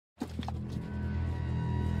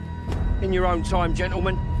In your own time,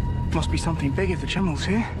 gentlemen. Must be something big if the General's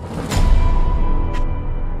here.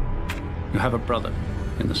 You have a brother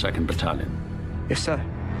in the 2nd Battalion. Yes, sir.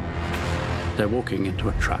 They're walking into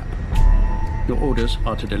a trap. Your orders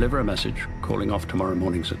are to deliver a message calling off tomorrow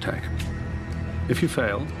morning's attack. If you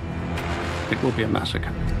fail, it will be a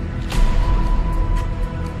massacre.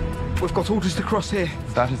 We've got orders to cross here.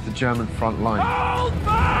 That is the German front line. Hold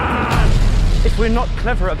fast! If we're not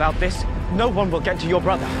clever about this, no one will get to your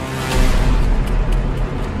brother.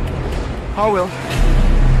 I will.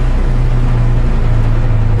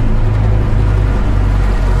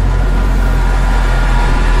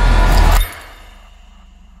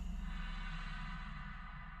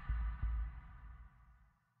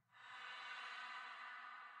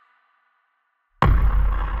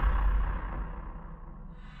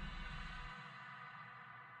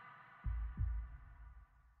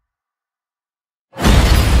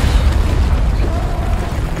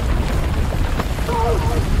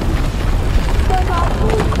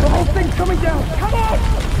 Coming down! Come on!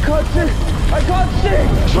 Can't see! I can't see!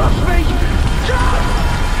 Trust me! Jump!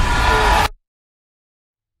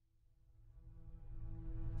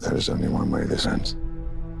 There is only one way this ends.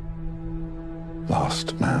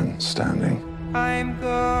 Last man standing. I'm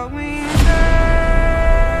going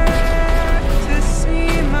back to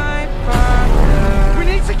see my father. We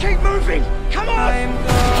need to keep moving! Come on! I'm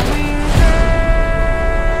going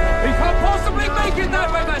back. You can't possibly make it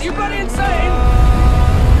that way, man! You bloody insane!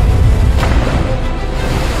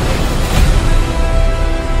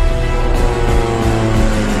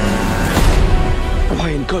 Why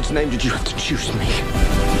in God's name did you have to choose me?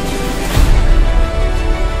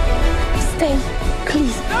 Stay,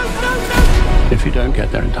 please. No! If you don't get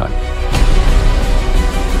there in time,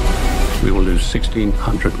 we will lose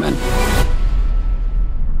 1,600 men.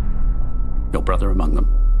 Your brother among them.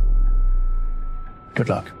 Good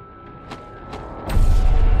luck.